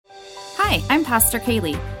Hi, I'm Pastor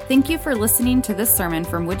Kaylee. Thank you for listening to this sermon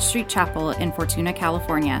from Wood Street Chapel in Fortuna,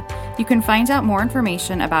 California. You can find out more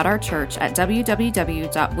information about our church at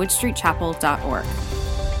www.woodstreetchapel.org.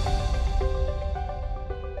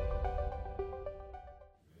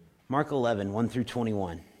 Mark 11, 1 through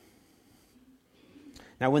 21.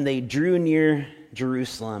 Now when they drew near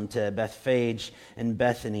Jerusalem to Bethphage and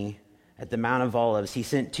Bethany at the Mount of Olives, he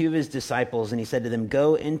sent two of his disciples, and he said to them,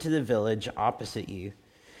 "Go into the village opposite you,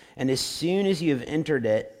 and as soon as you have entered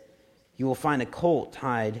it, you will find a colt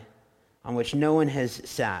tied on which no one has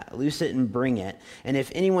sat. Loose it and bring it. And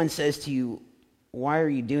if anyone says to you, 'Why are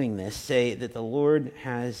you doing this?' say that the Lord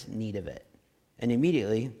has need of it. And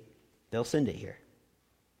immediately they'll send it here."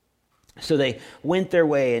 So they went their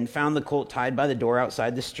way and found the colt tied by the door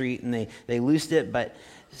outside the street, and they loosed it. But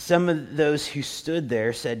some of those who stood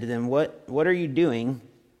there said to them, What are you doing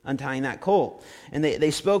untying that colt?" And they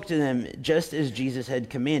spoke to them just as Jesus had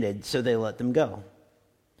commanded, so they let them go.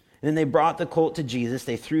 And then they brought the colt to Jesus.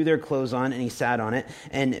 They threw their clothes on, and he sat on it.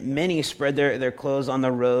 And many spread their clothes on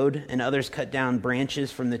the road, and others cut down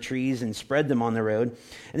branches from the trees and spread them on the road.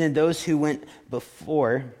 And then those who went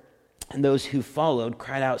before and those who followed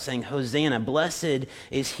cried out, saying, "Hosanna, blessed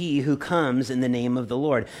is he who comes in the name of the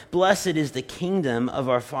Lord. Blessed is the kingdom of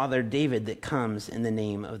our father David that comes in the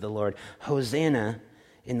name of the Lord. Hosanna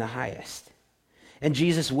in the highest." And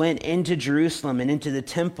Jesus went into Jerusalem and into the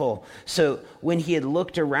temple. So when he had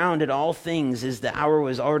looked around at all things, as the hour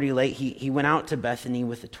was already late, he went out to Bethany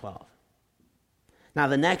with the 12. Now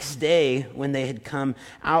the next day, when they had come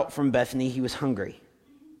out from Bethany, he was hungry.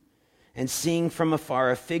 And seeing from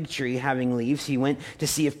afar a fig tree having leaves, he went to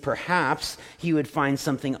see if perhaps he would find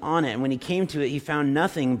something on it. And when he came to it, he found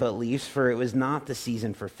nothing but leaves, for it was not the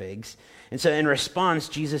season for figs. And so in response,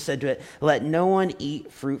 Jesus said to it, "Let no one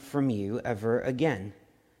eat fruit from you ever again."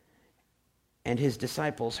 And his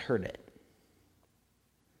disciples heard it.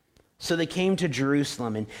 So they came to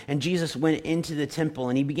Jerusalem, and Jesus went into the temple,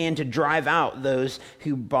 and he began to drive out those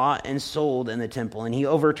who bought and sold in the temple. And he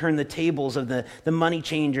overturned the tables of the money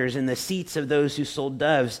changers and the seats of those who sold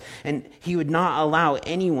doves. And he would not allow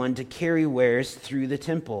anyone to carry wares through the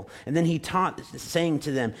temple. And then he taught, saying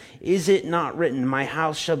to them, "Is it not written, 'My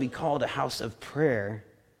house shall be called a house of prayer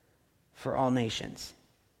for all nations'?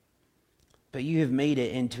 But you have made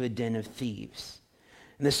it into a den of thieves."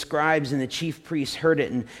 And the scribes and the chief priests heard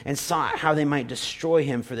it and sought how they might destroy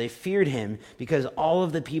him, for they feared him, because all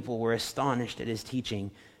of the people were astonished at his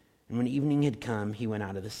teaching. And when evening had come, he went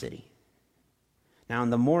out of the city. Now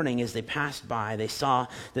in the morning, as they passed by, they saw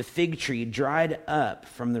the fig tree dried up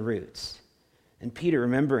from the roots. And Peter,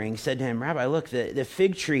 remembering, said to him, "Rabbi, look, the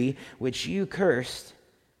fig tree which you cursed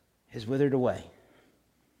has withered away."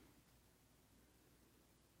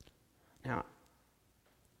 Now,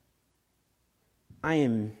 I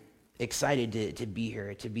am excited to be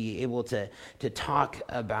here, to be able to talk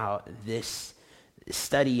about this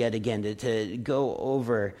study yet again, to go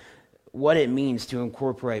over what it means to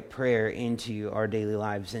incorporate prayer into our daily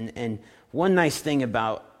lives. And one nice thing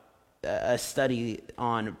about a study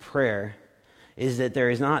on prayer is that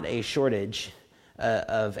there is not a shortage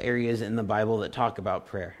of areas in the Bible that talk about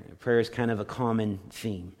prayer. Prayer is kind of a common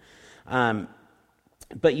theme.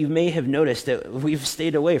 But you may have noticed that we've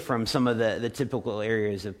stayed away from some of the typical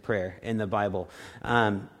areas of prayer in the Bible.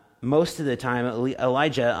 Most of the time,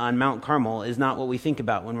 Elijah on Mount Carmel is not what we think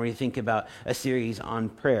about when we think about a series on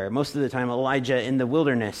prayer. Most of the time, Elijah in the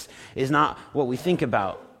wilderness is not what we think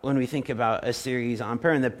about when we think about a series on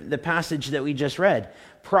prayer. And the passage that we just read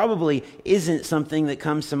probably isn't something that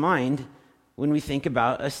comes to mind when we think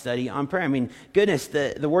about a study on prayer. I mean, goodness,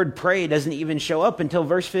 the word pray doesn't even show up until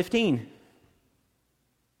verse 15.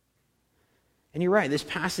 And you're right, this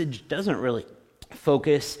passage doesn't really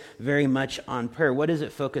focus very much on prayer. What does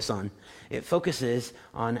it focus on? It focuses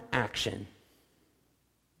on action.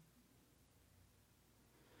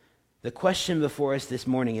 The question before us this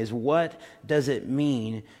morning is, what does it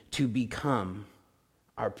mean to become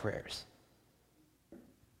our prayers?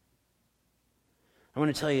 I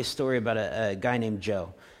want to tell you a story about a guy named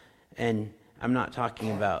Joe. And I'm not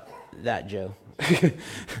talking about that Joe.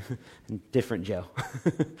 Different Joe.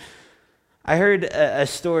 I heard a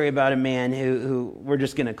story about a man who we're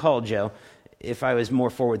just going to call Joe. If I was more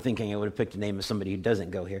forward-thinking, I would have picked a name of somebody who doesn't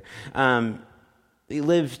go here. He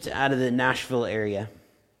lived out of the Nashville area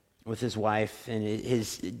with his wife, and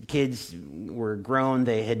his kids were grown.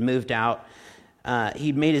 They had moved out.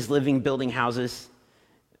 He'd made his living building houses,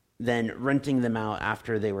 then renting them out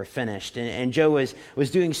after they were finished. And Joe was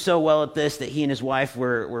doing so well at this that he and his wife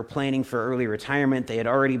were planning for early retirement. They had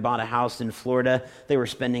already bought a house in Florida. They were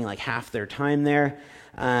spending like half their time there.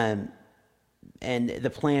 And the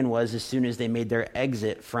plan was, as soon as they made their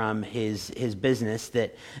exit from his business,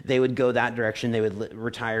 that they would go that direction. They would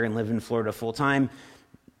retire and live in Florida full time,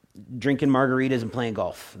 drinking margaritas and playing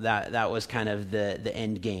golf. That was kind of the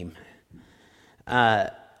end game.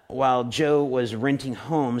 While Joe was renting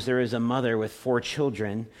homes, there was a mother with 4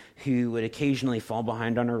 children who would occasionally fall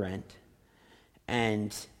behind on her rent.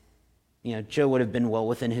 And, Joe would have been well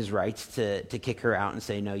within his rights to kick her out and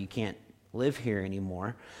say, no, you can't live here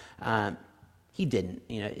anymore. He didn't.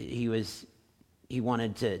 He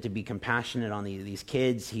wanted to be compassionate on these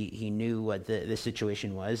kids. He knew what the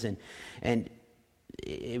situation was, and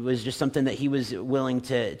it was just something that he was willing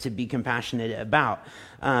to be compassionate about.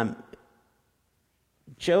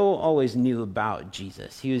 Joe always knew about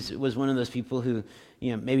Jesus. He was one of those people who,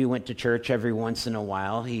 maybe went to church every once in a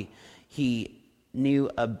while. He knew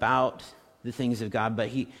about the things of God, but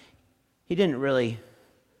he didn't really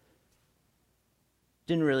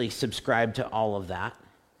subscribe to all of that.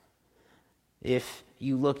 If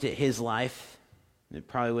you looked at his life, it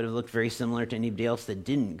probably would have looked very similar to anybody else that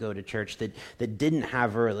didn't go to church, that didn't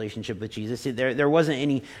have a relationship with Jesus. There wasn't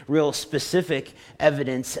any real specific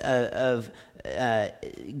evidence of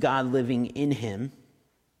God living in him.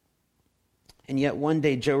 And yet one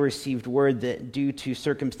day Joe received word that due to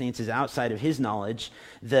circumstances outside of his knowledge,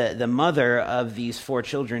 the mother of these 4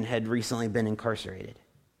 children had recently been incarcerated.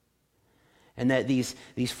 And that these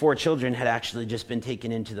 4 children had actually just been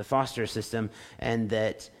taken into the foster system, and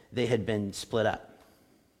that they had been split up.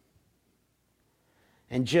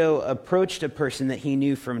 And Joe approached a person that he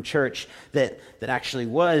knew from church that actually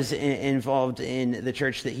was involved in the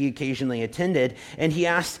church that he occasionally attended. And he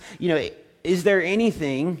asked, is there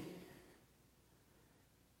anything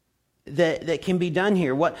that can be done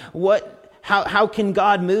here? How can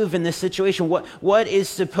God move in this situation? What is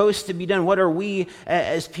supposed to be done? What are we,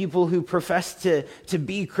 as people who profess to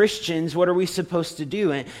be Christians, what are we supposed to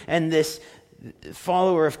do? And this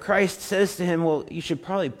follower of Christ says to him, well, you should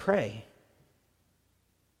probably pray.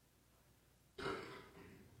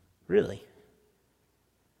 Really?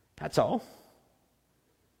 That's all?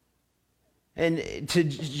 And to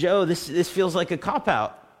Joe, this feels like a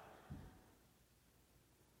cop-out.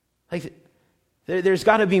 Like, there's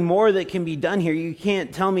got to be more that can be done here. You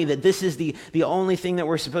can't tell me that this is the only thing that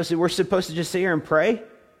we're supposed to do. We're supposed to just sit here and pray?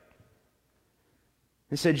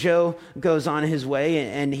 And so Joe goes on his way,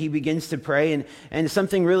 and he begins to pray, and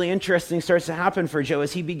something really interesting starts to happen for Joe.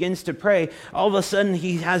 As he begins to pray, all of a sudden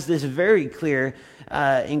he has this very clear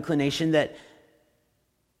inclination that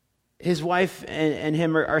his wife and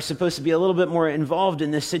him are supposed to be a little bit more involved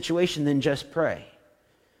in this situation than just pray.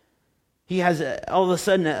 He has all of a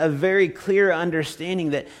sudden a very clear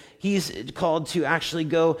understanding that he's called to actually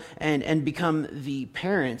go and become the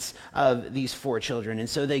parents of these 4 children. And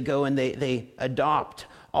so they go and they adopt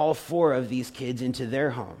all 4 of these kids into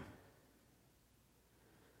their home.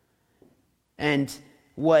 And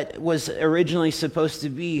what was originally supposed to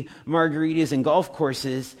be margaritas and golf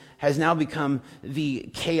courses has now become the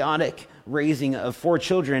chaotic raising of 4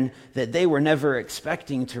 children that they were never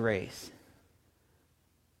expecting to raise.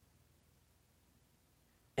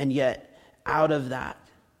 And yet, out of that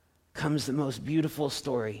comes the most beautiful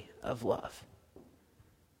story of love.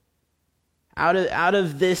 Out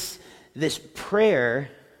of this prayer,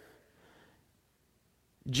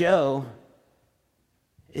 Joe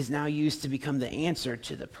is now used to become the answer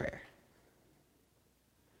to the prayer.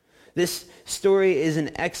 This story is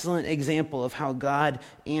an excellent example of how God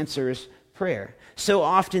answers prayer. So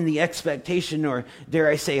often the expectation, or dare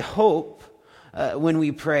I say hope, when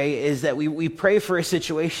we pray is that we pray for a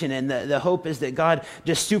situation, and the hope is that God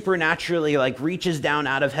just supernaturally reaches down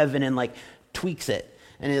out of heaven and tweaks it.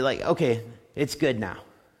 And it's okay, it's good now.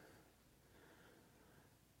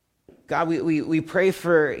 God, we pray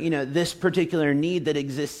for this particular need that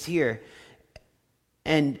exists here.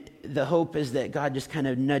 And the hope is that God just kind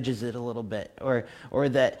of nudges it a little bit, or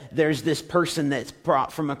that there's this person that's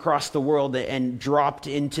brought from across the world and dropped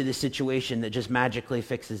into the situation that just magically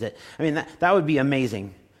fixes it. I mean, that would be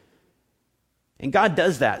amazing. And God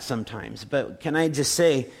does that sometimes. But can I just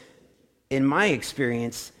say, in my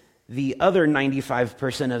experience, the other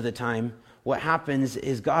 95% of the time, what happens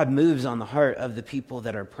is God moves on the heart of the people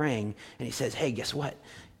that are praying, and he says, hey, guess what?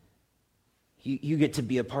 You get to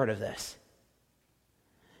be a part of this.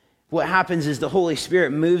 What happens is the Holy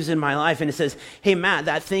Spirit moves in my life and it says, hey, Matt,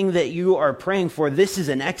 that thing that you are praying for, this is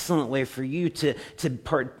an excellent way for you to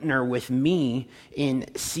partner with me in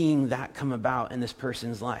seeing that come about in this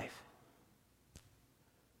person's life.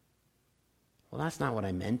 Well, that's not what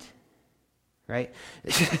I meant, right?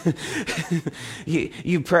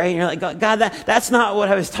 You pray and you're like, God, that's not what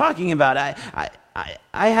I was talking about.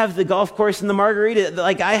 I have the golf course and the margarita.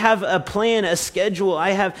 Like, I have a plan, a schedule.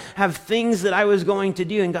 I have things that I was going to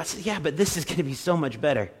do. And God said, yeah, but this is going to be so much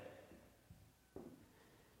better.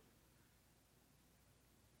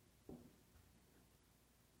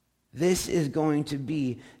 This is going to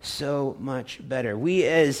be so much better. We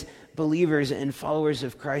as believers and followers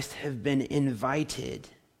of Christ have been invited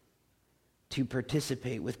to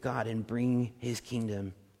participate with God in bringing his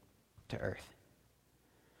kingdom to earth.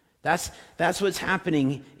 That's what's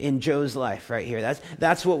happening in Joe's life right here.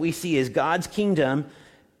 That's what we see is God's kingdom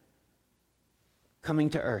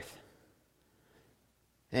coming to earth.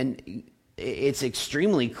 And it's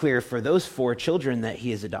extremely clear for those 4 children that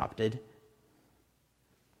he has adopted.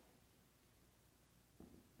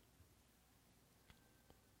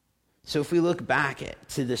 So if we look back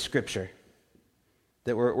to the scripture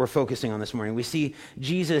that we're focusing on this morning, we see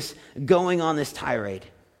Jesus going on this tirade.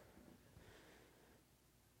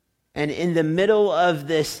 And in the middle of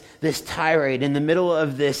this tirade, in the middle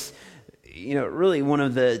of this, really one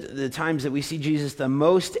of the times that we see Jesus the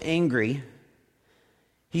most angry,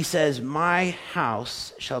 he says, "My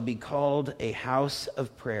house shall be called a house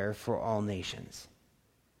of prayer for all nations."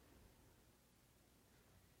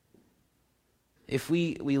 If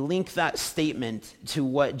we link that statement to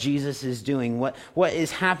what Jesus is doing, what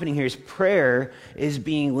is happening here is prayer is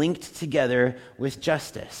being linked together with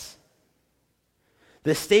justice.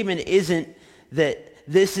 The statement isn't that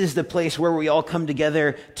this is the place where we all come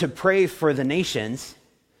together to pray for the nations.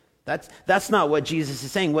 That's not what Jesus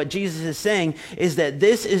is saying. What Jesus is saying is that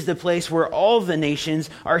this is the place where all the nations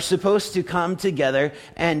are supposed to come together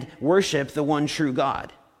and worship the one true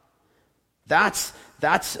God. That's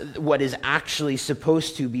what is actually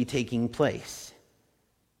supposed to be taking place.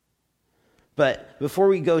 But before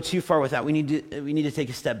we go too far with that, we need to take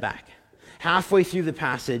a step back. Halfway through the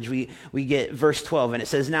passage, we get verse 12, and it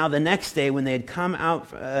says, "Now the next day when they had come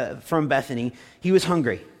out from Bethany, he was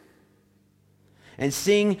hungry. And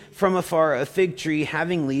seeing from afar a fig tree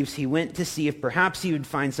having leaves, he went to see if perhaps he would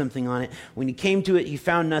find something on it. When he came to it, he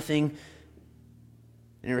found nothing.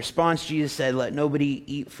 In response, Jesus said, 'Let nobody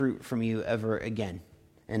eat fruit from you ever again.'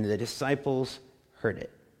 And the disciples heard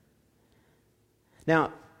it."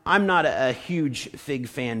 Now, I'm not a huge fig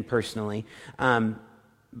fan personally,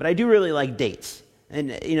 but I do really like dates. And,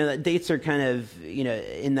 dates are kind of,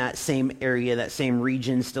 in that same area, that same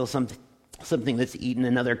region, still something that's eaten,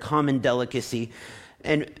 another common delicacy.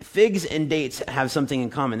 And figs and dates have something in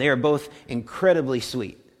common. They are both incredibly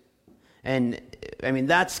sweet. And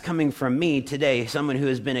that's coming from me today, someone who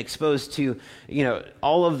has been exposed to,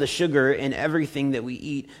 all of the sugar in everything that we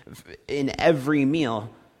eat in every meal.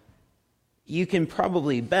 You can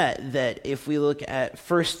probably bet that if we look at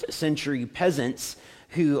first century peasants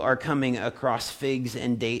who are coming across figs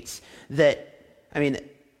and dates, that,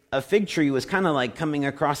 a fig tree was kind of like coming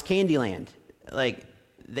across Candyland. Like,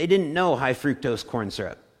 they didn't know high fructose corn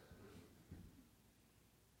syrup.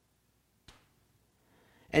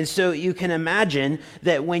 And so you can imagine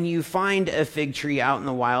that when you find a fig tree out in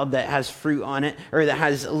the wild that has fruit on it, or that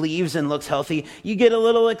has leaves and looks healthy, you get a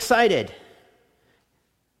little excited.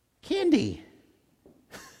 Candy.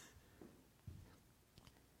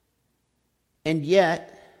 And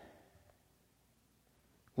yet,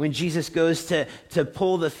 when Jesus goes to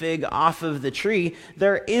pull the fig off of the tree,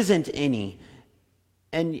 there isn't any.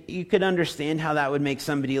 And you could understand how that would make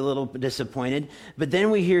somebody a little disappointed. But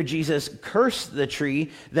then we hear Jesus curse the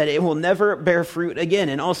tree that it will never bear fruit again.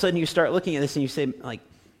 And all of a sudden you start looking at this and you say,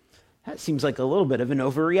 that seems like a little bit of an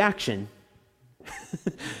overreaction.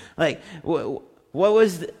 What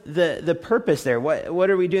was the purpose there? What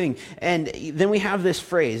are we doing? And then we have this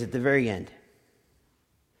phrase at the very end.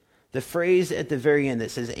 The phrase at the very end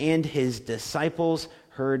that says, "And his disciples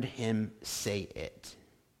heard him say it."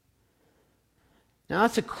 Now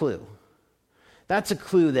that's a clue. That's a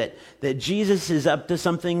clue that Jesus is up to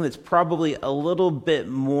something that's probably a little bit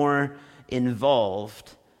more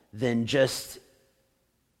involved than just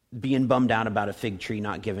being bummed out about a fig tree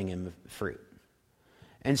not giving him fruit.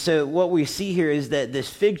 And so what we see here is that this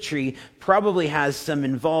fig tree probably has some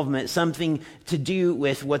involvement, something to do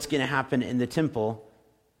with what's going to happen in the temple.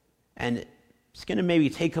 And it's going to maybe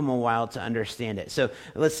take him a while to understand it. So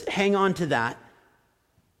let's hang on to that.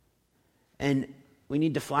 And we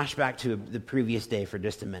need to flash back to the previous day for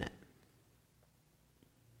just a minute.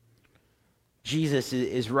 Jesus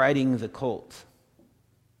is riding the colt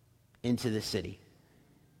into the city.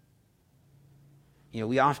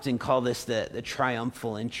 We often call this the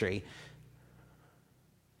triumphal entry.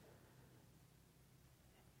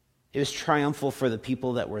 It was triumphal for the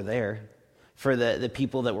people that were there, for the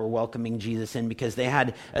people that were welcoming Jesus in, because they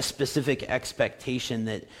had a specific expectation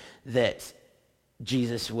that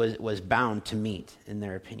Jesus was bound to meet, in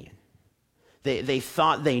their opinion. They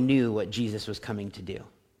thought they knew what Jesus was coming to do.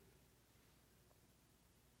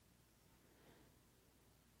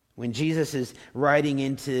 When Jesus is riding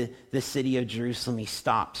into the city of Jerusalem, he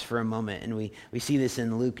stops for a moment. And we see this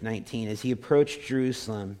in Luke 19. As he approached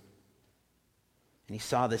Jerusalem and he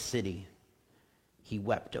saw the city, he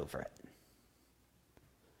wept over it.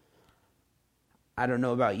 I don't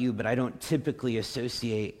know about you, but I don't typically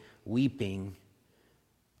associate weeping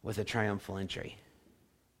with a triumphal entry.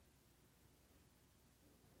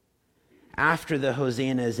 After the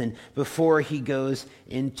hosannas and before he goes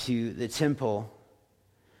into the temple,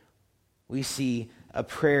 we see a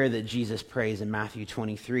prayer that Jesus prays in Matthew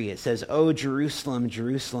 23. It says, "O Jerusalem,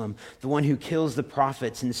 Jerusalem, the one who kills the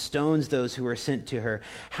prophets and stones those who are sent to her.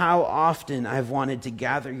 How often I've wanted to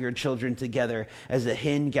gather your children together as a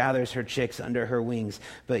hen gathers her chicks under her wings,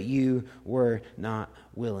 but you were not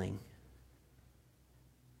willing."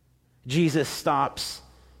 Jesus stops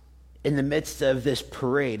in the midst of this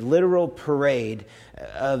parade, literal parade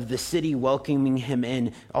of the city welcoming him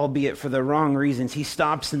in, albeit for the wrong reasons. He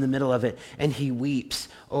stops in the middle of it and he weeps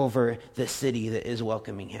over the city that is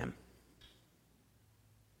welcoming him.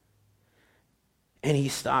 And he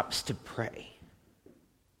stops to pray.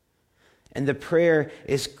 And the prayer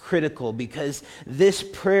is critical because this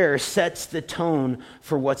prayer sets the tone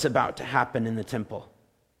for what's about to happen in the temple.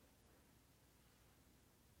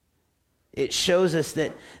 It shows us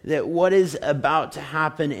that what is about to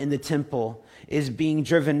happen in the temple is being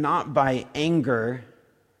driven not by anger,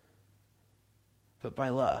 but by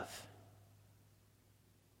love.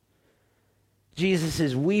 Jesus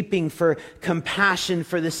is weeping for compassion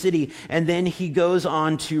for the city, and then he goes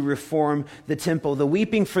on to reform the temple. The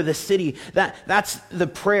weeping for the city, that's the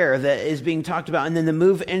prayer that is being talked about. And then the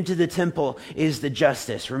move into the temple is the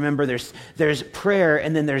justice. Remember, there's prayer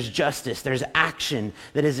and then there's justice. There's action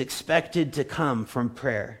that is expected to come from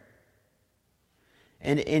prayer.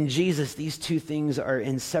 And in Jesus, these two things are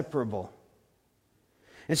inseparable.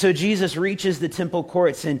 And so Jesus reaches the temple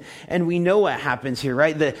courts, and we know what happens here,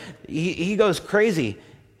 right? He goes crazy.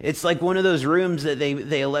 It's like one of those rooms that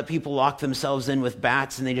they let people lock themselves in with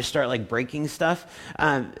bats, and they just start like breaking stuff.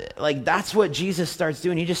 That's what Jesus starts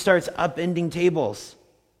doing. He just starts upending tables.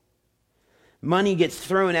 Money gets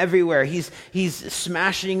thrown everywhere. He's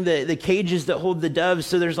smashing the cages that hold the doves,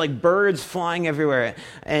 so there's like birds flying everywhere.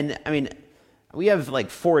 And I mean, we have like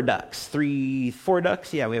 4 ducks. 4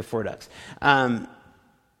 ducks? Yeah, we have 4 ducks.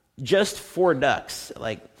 Just 4 ducks,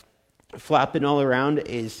 like flapping all around,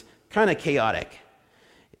 is kind of chaotic.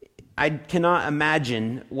 I cannot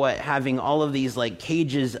imagine what having all of these like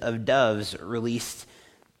cages of doves released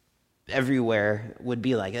everywhere would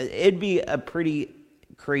be like. It'd be a pretty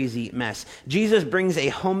crazy mess. Jesus brings a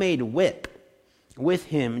homemade whip with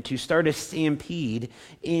him to start a stampede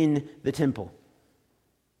in the temple.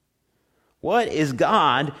 What is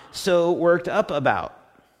God so worked up about?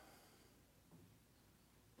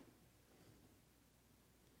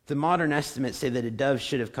 The modern estimates say that a dove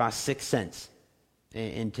should have cost 6 cents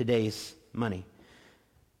in today's money.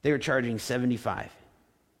 They were charging 75.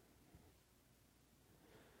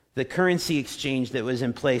 The currency exchange that was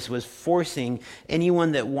in place was forcing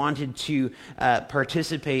anyone that wanted to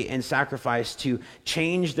participate in sacrifice to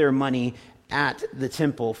change their money at the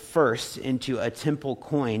temple first into a temple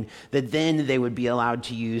coin that then they would be allowed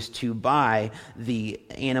to use to buy the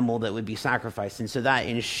animal that would be sacrificed. And so that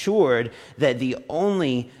ensured that the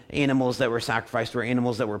only animals that were sacrificed were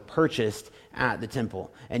animals that were purchased at the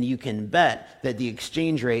temple. And you can bet that the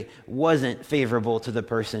exchange rate wasn't favorable to the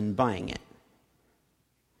person buying it.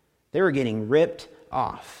 They were getting ripped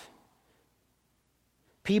off.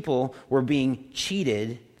 People were being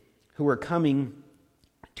cheated who were coming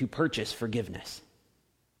to purchase forgiveness.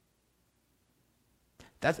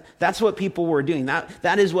 That's what people were doing.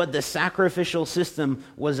 That is what the sacrificial system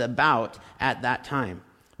was about at that time,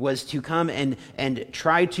 was to come and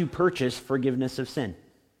try to purchase forgiveness of sin.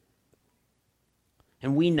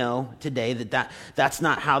 And we know today that's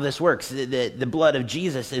not how this works. The blood of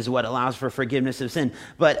Jesus is what allows for forgiveness of sin.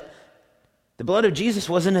 But the blood of Jesus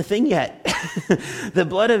wasn't a thing yet. The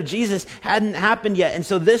blood of Jesus hadn't happened yet. And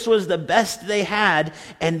so this was the best they had,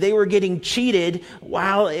 and they were getting cheated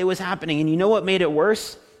while it was happening. And you know what made it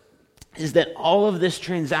worse? Is that all of this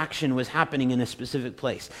transaction was happening in a specific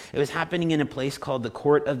place. It was happening in a place called the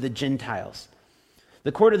Court of the Gentiles.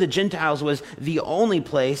 The Court of the Gentiles was the only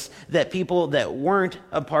place that people that weren't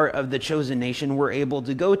a part of the chosen nation were able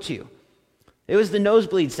to go to. It was the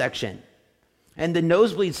nosebleed section. And the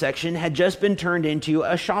nosebleed section had just been turned into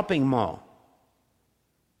a shopping mall.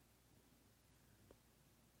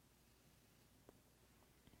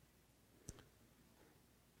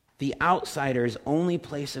 the outsider's only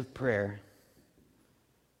place of prayer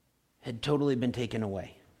had totally been taken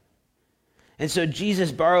away. And so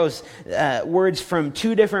Jesus borrows words from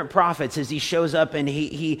two different prophets as he shows up, and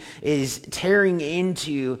he is tearing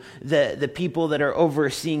into the people that are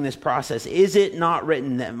overseeing this process. Is it not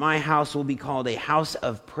written that my house will be called a house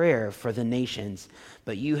of prayer for the nations,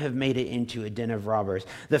 but you have made it into a den of robbers?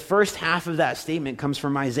 The first half of that statement comes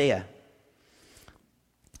from Isaiah.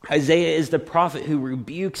 Isaiah is the prophet who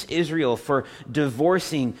rebukes Israel for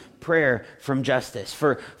divorcing prayer from justice,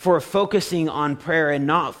 for focusing on prayer and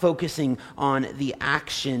not focusing on the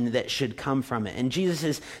action that should come from it. And Jesus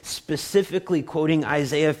is specifically quoting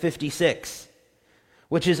Isaiah 56,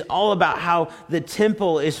 which is all about how the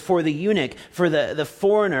temple is for the eunuch, for the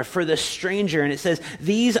foreigner, for the stranger. And it says,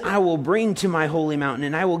 these I will bring to my holy mountain,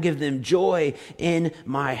 and I will give them joy in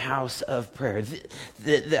my house of prayer.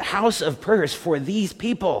 The house of prayer is for these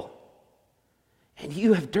people. And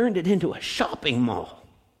you have turned it into a shopping mall.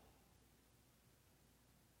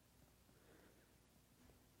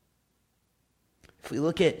 If we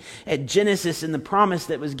look at Genesis and the promise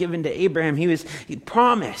that was given to Abraham, he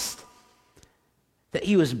promised that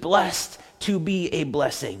he was blessed to be a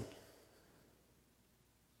blessing.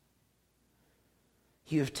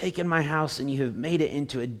 You have taken my house and you have made it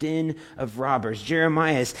into a den of robbers.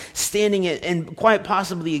 Jeremiah is standing at, and quite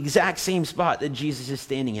possibly the exact same spot that Jesus is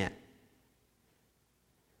standing at.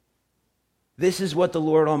 This is what the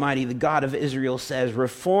Lord Almighty, the God of Israel, says: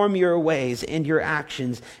 reform your ways and your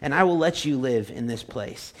actions, and I will let you live in this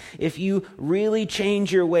place. If you really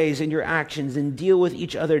change your ways and your actions and deal with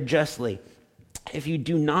each other justly, if you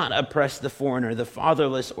do not oppress the foreigner, the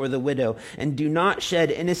fatherless, or the widow, and do not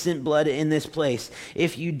shed innocent blood in this place,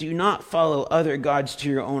 if you do not follow other gods to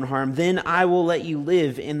your own harm, then I will let you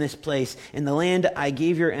live in this place, in the land I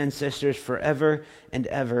gave your ancestors forever and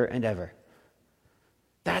ever and ever.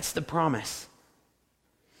 That's the promise.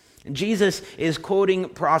 Jesus is quoting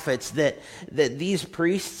prophets that these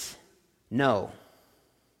priests know.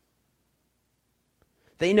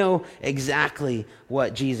 They know exactly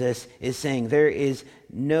what Jesus is saying. There is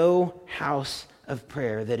no house of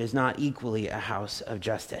prayer that is not equally a house of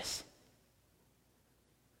justice.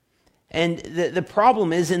 And the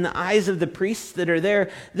problem is, in the eyes of the priests that are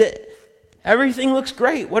there, that everything looks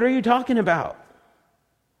great. What are you talking about?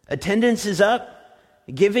 Attendance is up.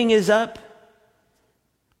 Giving is up.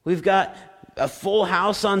 We've got a full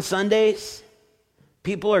house on Sundays.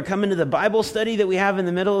 People are coming to the Bible study that we have in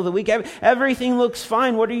the middle of the week. Everything looks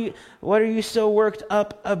fine. What are you so worked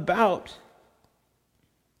up about?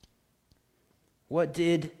 What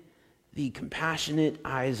did the compassionate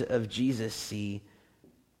eyes of Jesus see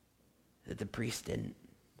that the priest didn't?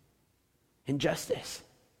 Injustice.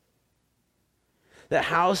 The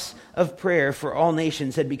house of prayer for all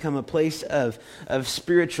nations had become a place of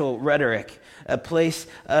spiritual rhetoric, a place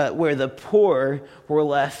where the poor were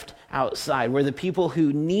left outside, where the people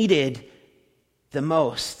who needed the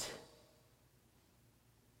most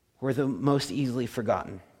were the most easily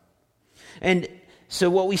forgotten. And so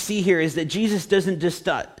what we see here is that Jesus doesn't just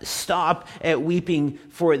stop at weeping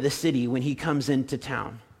for the city when he comes into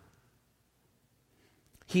town.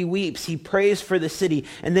 He weeps, he prays for the city,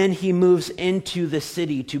 and then he moves into the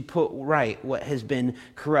city to put right what has been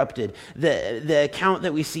corrupted. The account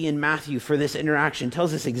that we see in Matthew for this interaction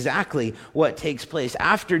tells us exactly what takes place.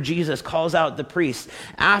 After Jesus calls out the priests,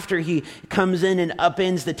 after he comes in and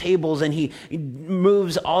upends the tables and he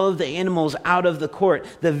moves all of the animals out of the court,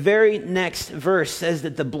 the very next verse says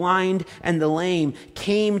that the blind and the lame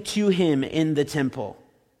came to him in the temple,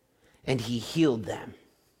 and he healed them.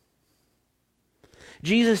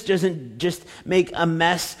 Jesus doesn't just make a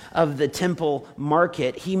mess of the temple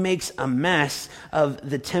market. He makes a mess of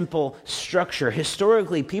the temple structure.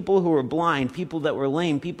 Historically, people who were blind, people that were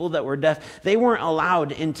lame, people that were deaf, they weren't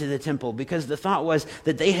allowed into the temple because the thought was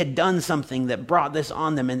that they had done something that brought this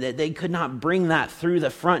on them and that they could not bring that through the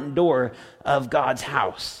front door of God's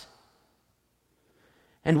house.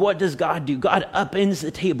 And what does God do? God upends the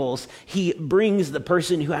tables. He brings the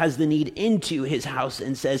person who has the need into his house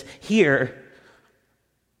and says, here,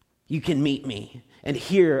 you can meet me, and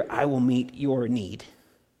here I will meet your need.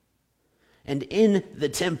 And in the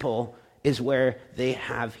temple is where they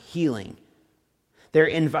have healing. They're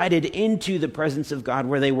invited into the presence of God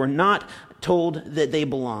where they were not told that they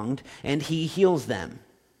belonged, and he heals them.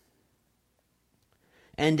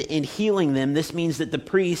 And in healing them, this means that the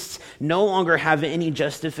priests no longer have any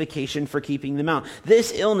justification for keeping them out.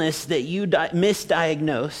 This illness that you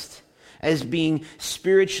misdiagnosed as being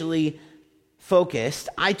spiritually focused,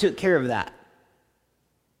 I took care of that.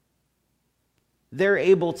 They're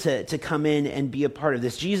able to come in and be a part of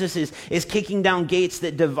this. Jesus is kicking down gates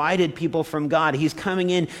that divided people from God. He's coming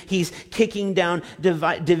in, he's kicking down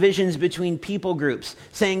divisions between people groups,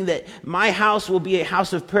 saying that my house will be a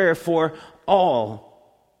house of prayer for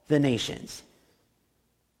all the nations.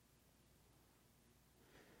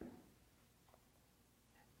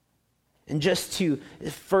 And just to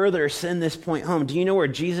further send this point home, do you know where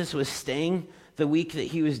Jesus was staying the week that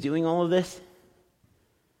he was doing all of this?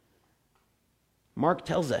 Mark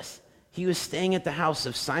tells us he was staying at the house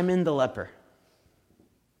of Simon the leper.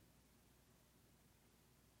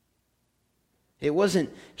 It wasn't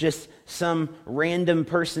just some random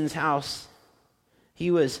person's house.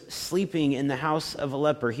 He was sleeping in the house of a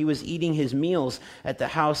leper. He was eating his meals at the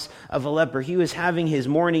house of a leper. He was having his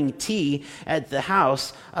morning tea at the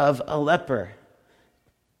house of a leper.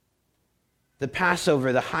 The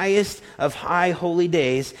Passover, the highest of high holy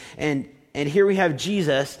days, and here we have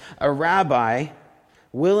Jesus, a rabbi,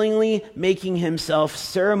 willingly making himself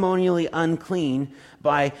ceremonially unclean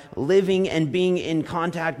by living and being in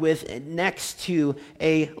contact with next to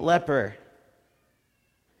a leper.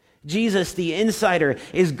 Jesus, the insider,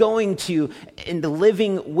 is going to and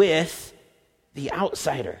living with the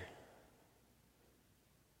outsider.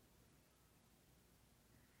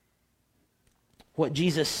 What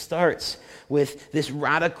Jesus starts with, this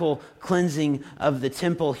radical cleansing of the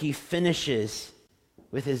temple, he finishes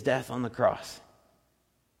with his death on the cross.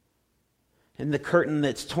 And the curtain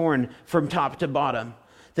that's torn from top to bottom,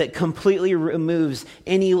 that completely removes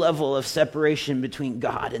any level of separation between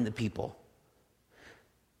God and the people.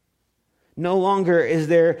 No longer is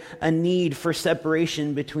there a need for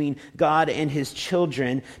separation between God and his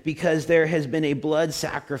children, because there has been a blood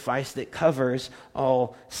sacrifice that covers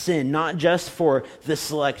all sin, not just for the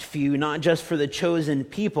select few, not just for the chosen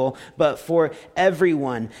people, but for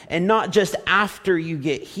everyone. And not just after you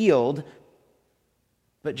get healed,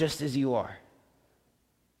 but just as you are.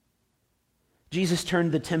 Jesus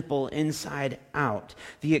turned the temple inside out.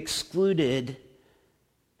 The excluded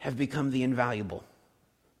have become the invaluable.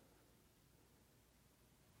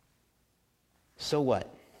 So what?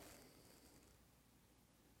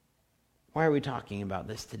 Why are we talking about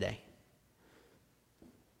this today?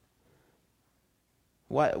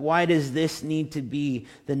 Why does this need to be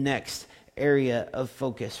the next area of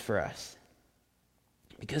focus for us?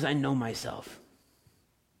 Because I know myself.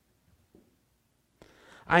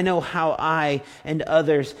 I know how I and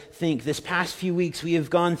others think. This past few weeks, we have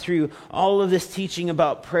gone through all of this teaching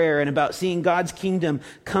about prayer and about seeing God's kingdom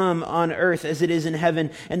come on earth as it is in heaven.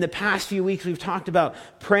 And the past few weeks, we've talked about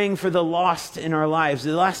praying for the lost in our lives.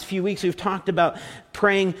 The last few weeks, we've talked about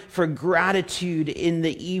praying for gratitude in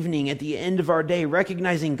the evening at the end of our day,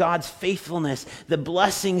 recognizing God's faithfulness, the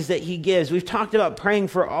blessings that he gives. We've talked about praying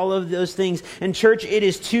for all of those things. And church, it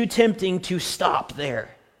is too tempting to stop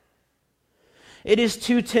there. It is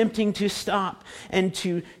too tempting to stop and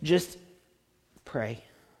to just pray.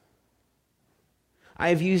 I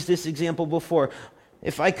have used this example before.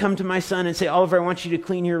 If I come to my son and say, Oliver, I want you to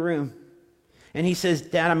clean your room. And he says,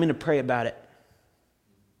 Dad, I'm going to pray about it.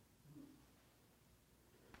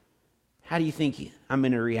 How do you think I'm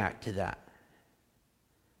going to react to that?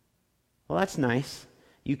 Well, that's nice.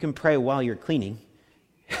 You can pray while you're cleaning.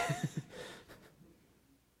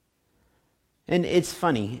 And it's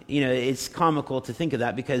funny, it's comical to think of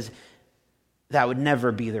that, because that would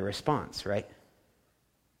never be the response, right?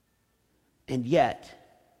 And yet,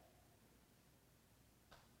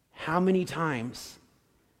 how many times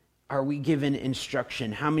are we given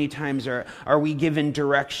instruction? How many times are we given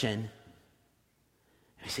direction? And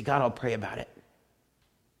I say, God, I'll pray about it.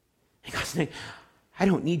 And God's saying, I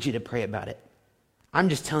don't need you to pray about it. I'm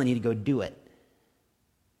just telling you to go do it.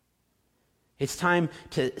 It's time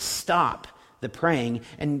to stop the praying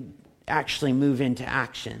and actually move into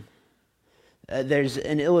action. There's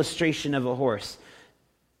an illustration of a horse.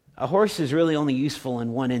 A horse is really only useful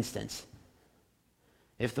in one instance.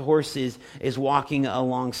 If the horse is walking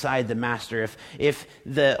alongside the master, if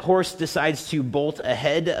the horse decides to bolt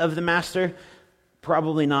ahead of the master,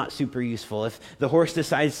 probably not super useful. If the horse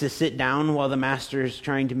decides to sit down while the master is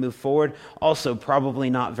trying to move forward, also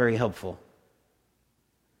probably not very helpful.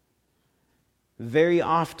 Very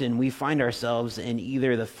often we find ourselves in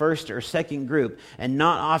either the first or second group, and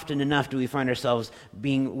not often enough do we find ourselves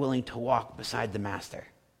being willing to walk beside the master.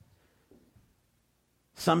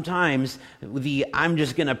 Sometimes I'm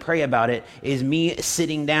just going to pray about it is me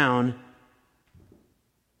sitting down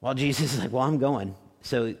while Jesus is like, well, I'm going.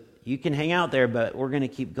 So you can hang out there, but we're going to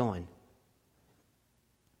keep going.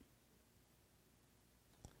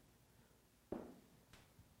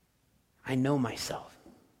 I know myself.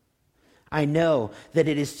 I know that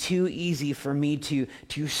it is too easy for me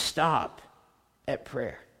to stop at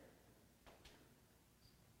prayer.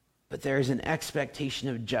 But there is an expectation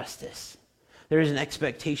of justice. There is an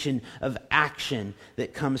expectation of action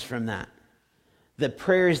that comes from that. The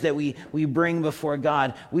prayers that we bring before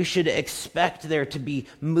God, we should expect there to be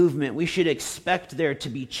movement. We should expect there to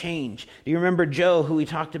be change. Do you remember Joe, who we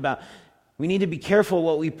talked about? We need to be careful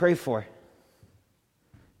what we pray for.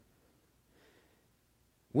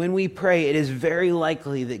 When we pray, it is very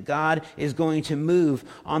likely that God is going to move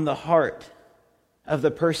on the heart of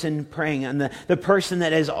the person praying, and the person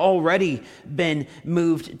that has already been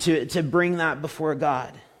moved to bring that before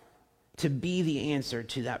God, to be the answer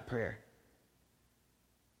to that prayer.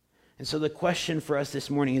 And so the question for us this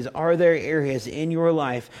morning is, are there areas in your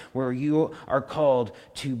life where you are called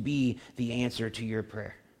to be the answer to your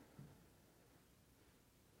prayer?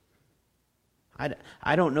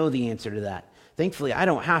 I don't know the answer to that. Thankfully, I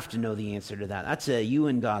don't have to know the answer to that. That's a you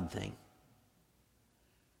and God thing.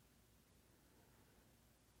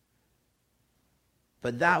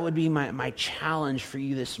 But that would be my challenge for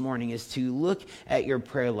you this morning, is to look at your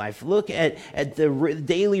prayer life. Look at the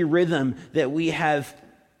daily rhythm that we have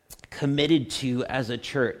committed to as a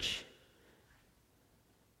church.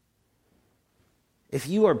 If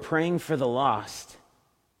you are praying for the lost,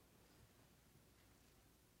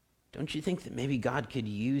 don't you think that maybe God could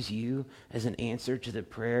use you as an answer to the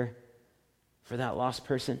prayer for that lost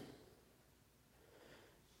person?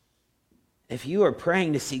 If you are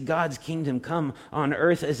praying to see God's kingdom come on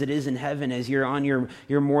earth as it is in heaven, as you're on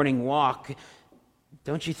your morning walk,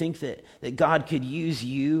 don't you think that God could use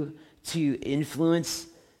you to influence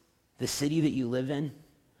the city that you live in?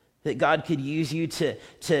 That God could use you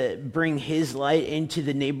to bring his light into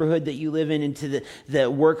the neighborhood that you live in, into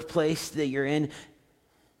the workplace that you're in?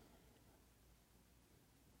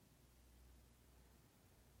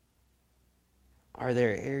 Are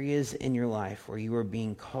there areas in your life where you are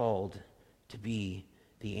being called to be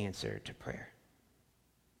the answer to prayer?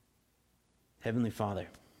 Heavenly Father,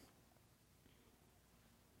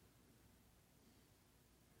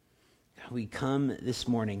 we come this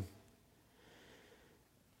morning.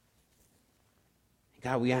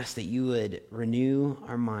 God, we ask that you would renew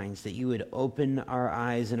our minds, that you would open our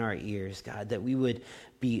eyes and our ears, God, that we would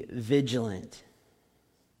be vigilant,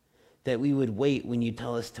 that we would wait when you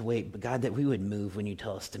tell us to wait, but God, that we would move when you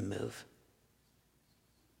tell us to move.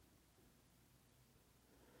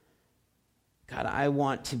 God, I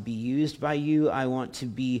want to be used by you. I want to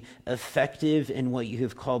be effective in what you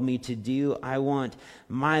have called me to do. I want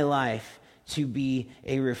my life to be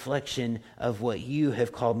a reflection of what you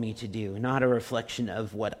have called me to do, not a reflection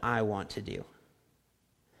of what I want to do.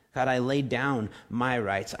 God, I lay down my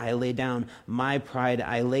rights. I lay down my pride.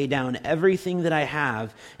 I lay down everything that I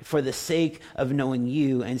have for the sake of knowing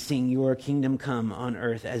you and seeing your kingdom come on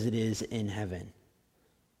earth as it is in heaven.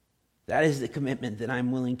 That is the commitment that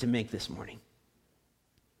I'm willing to make this morning.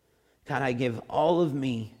 God, I give all of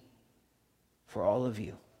me for all of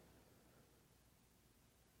you.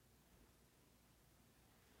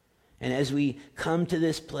 And as we come to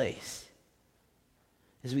this place,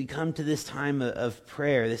 as we come to this time of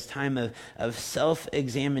prayer, this time of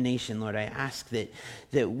self-examination, Lord, I ask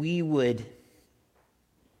that we would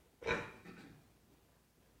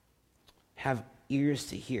have ears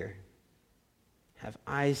to hear, have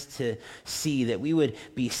eyes to see, that we would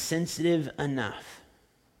be sensitive enough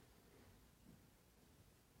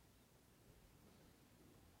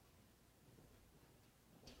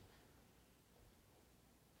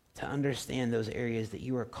to understand those areas that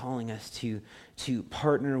you are calling us to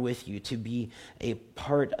partner with you, to be a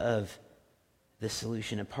part of the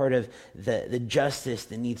solution, a part of the justice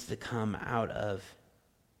that needs to come out of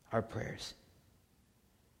our prayers.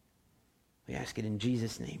 We ask it in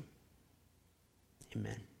Jesus' name.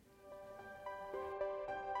 Amen.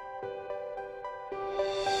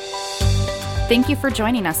 Thank you for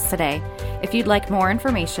joining us today. If you'd like more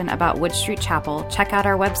information about Wood Street Chapel, check out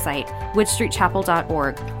our website,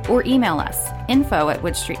 woodstreetchapel.org, or email us,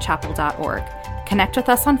 info@woodstreetchapel.org. Connect with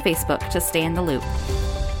us on Facebook to stay in the loop.